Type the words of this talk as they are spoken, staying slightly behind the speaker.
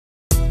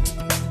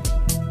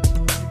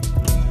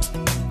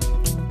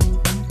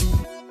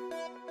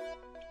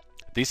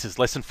This is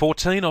lesson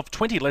 14 of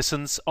 20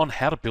 lessons on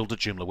how to build a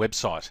Joomla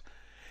website.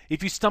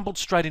 If you stumbled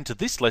straight into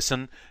this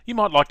lesson, you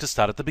might like to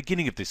start at the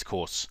beginning of this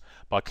course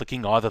by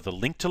clicking either the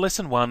link to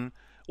lesson 1,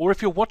 or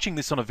if you're watching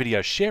this on a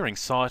video sharing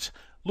site,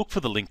 look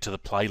for the link to the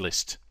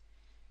playlist.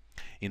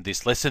 In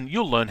this lesson,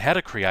 you'll learn how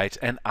to create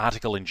an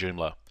article in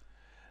Joomla.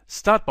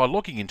 Start by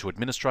logging into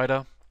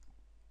Administrator,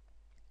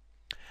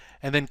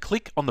 and then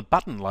click on the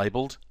button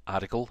labelled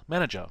Article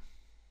Manager.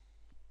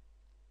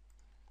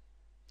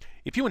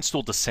 If you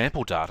installed the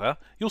sample data,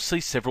 you'll see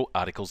several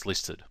articles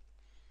listed.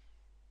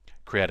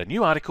 Create a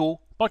new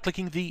article by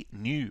clicking the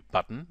New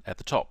button at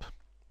the top.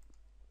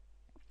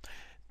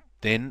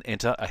 Then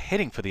enter a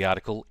heading for the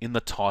article in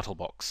the title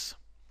box.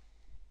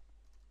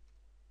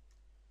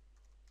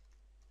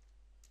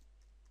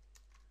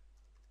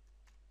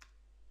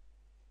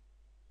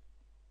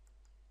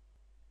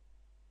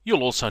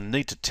 You'll also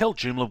need to tell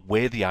Joomla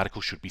where the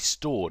article should be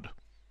stored.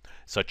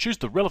 So choose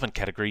the relevant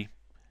category.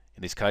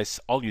 In this case,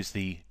 I'll use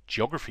the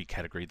geography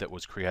category that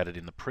was created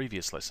in the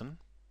previous lesson.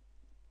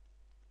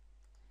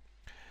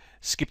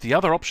 Skip the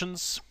other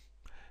options,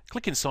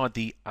 click inside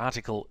the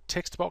article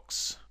text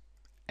box,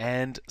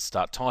 and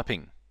start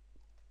typing.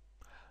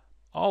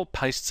 I'll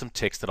paste some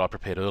text that I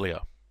prepared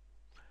earlier.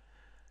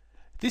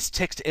 This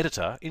text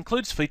editor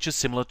includes features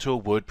similar to a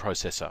word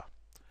processor.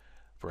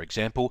 For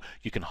example,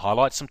 you can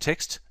highlight some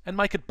text and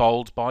make it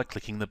bold by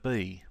clicking the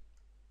B.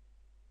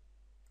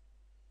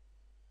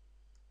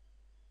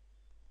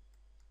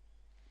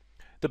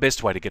 The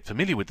best way to get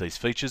familiar with these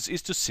features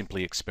is to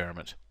simply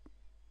experiment.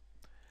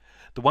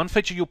 The one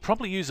feature you'll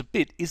probably use a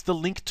bit is the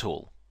link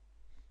tool.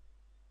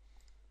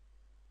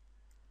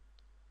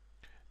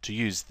 To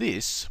use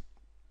this,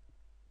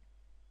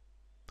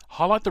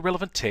 highlight the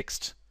relevant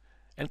text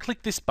and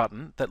click this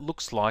button that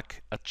looks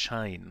like a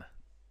chain.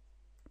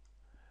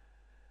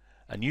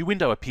 A new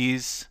window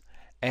appears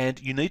and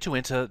you need to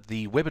enter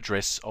the web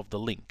address of the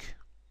link.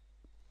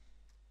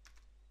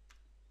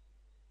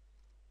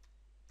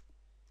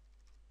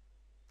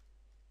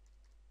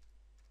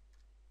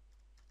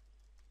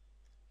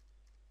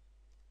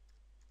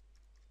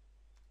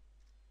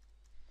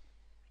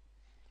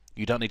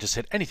 You don't need to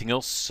set anything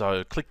else,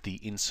 so click the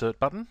Insert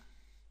button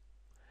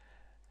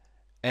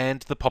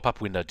and the pop-up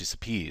window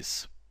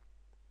disappears.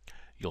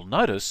 You'll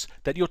notice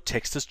that your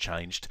text has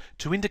changed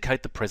to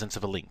indicate the presence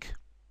of a link.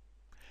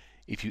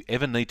 If you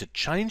ever need to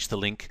change the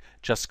link,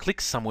 just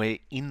click somewhere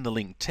in the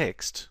link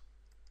text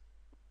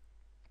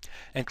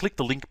and click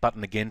the link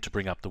button again to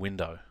bring up the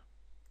window.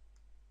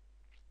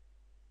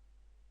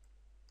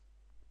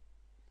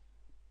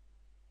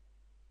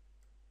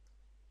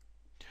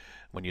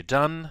 When you're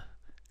done,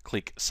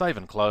 click Save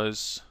and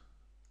Close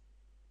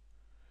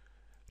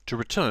to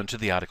return to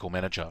the Article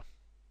Manager.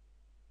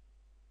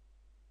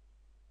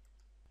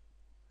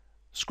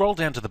 Scroll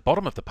down to the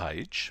bottom of the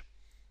page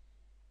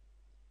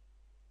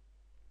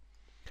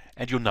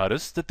and you'll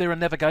notice that there are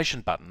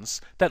navigation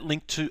buttons that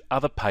link to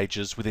other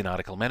pages within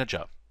Article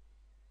Manager.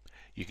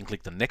 You can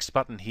click the Next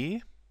button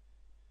here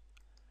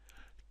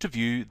to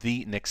view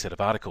the next set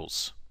of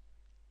articles.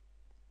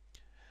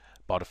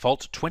 By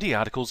default, 20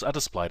 articles are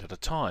displayed at a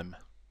time.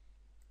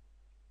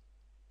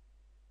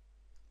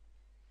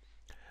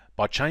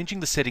 By changing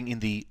the setting in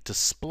the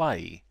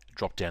Display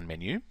drop-down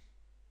menu,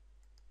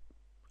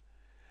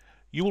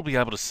 you will be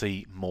able to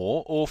see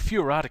more or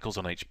fewer articles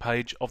on each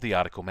page of the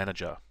Article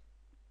Manager.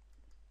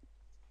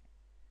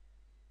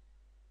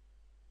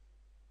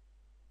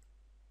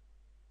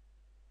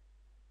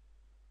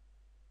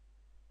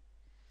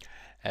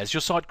 As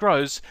your site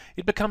grows,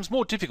 it becomes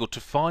more difficult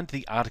to find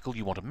the article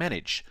you want to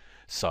manage,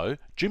 so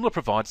Joomla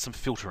provides some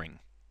filtering.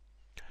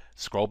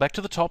 Scroll back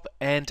to the top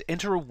and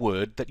enter a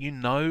word that you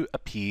know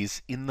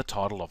appears in the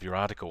title of your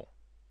article.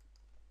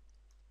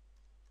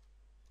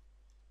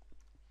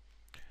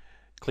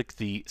 Click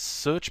the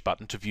Search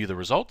button to view the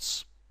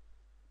results,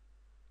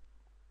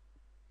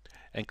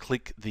 and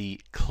click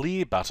the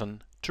Clear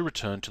button to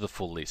return to the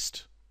full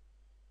list.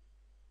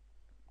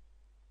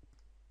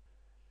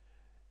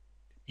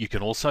 You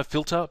can also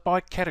filter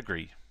by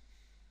category.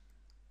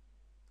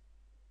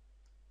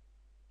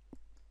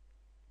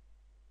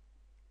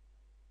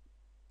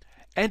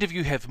 And if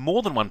you have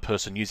more than one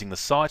person using the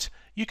site,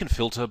 you can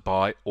filter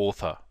by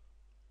author.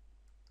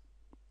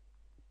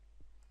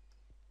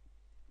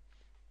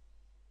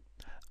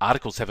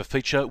 Articles have a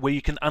feature where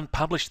you can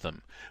unpublish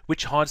them,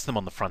 which hides them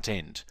on the front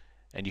end,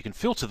 and you can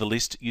filter the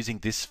list using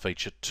this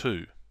feature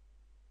too.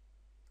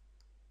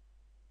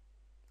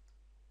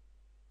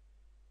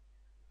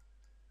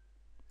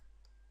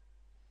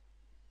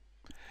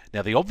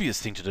 Now, the obvious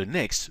thing to do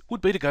next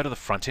would be to go to the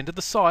front end of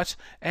the site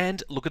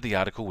and look at the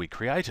article we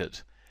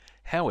created.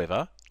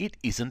 However, it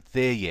isn't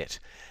there yet,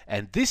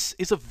 and this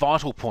is a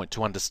vital point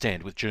to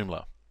understand with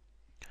Joomla.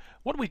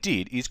 What we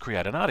did is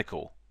create an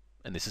article,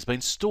 and this has been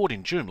stored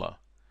in Joomla.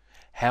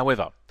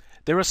 However,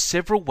 there are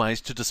several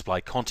ways to display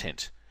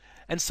content,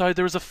 and so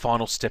there is a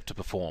final step to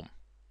perform.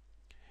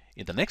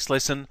 In the next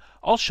lesson,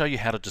 I'll show you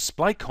how to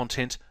display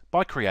content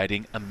by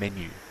creating a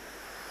menu.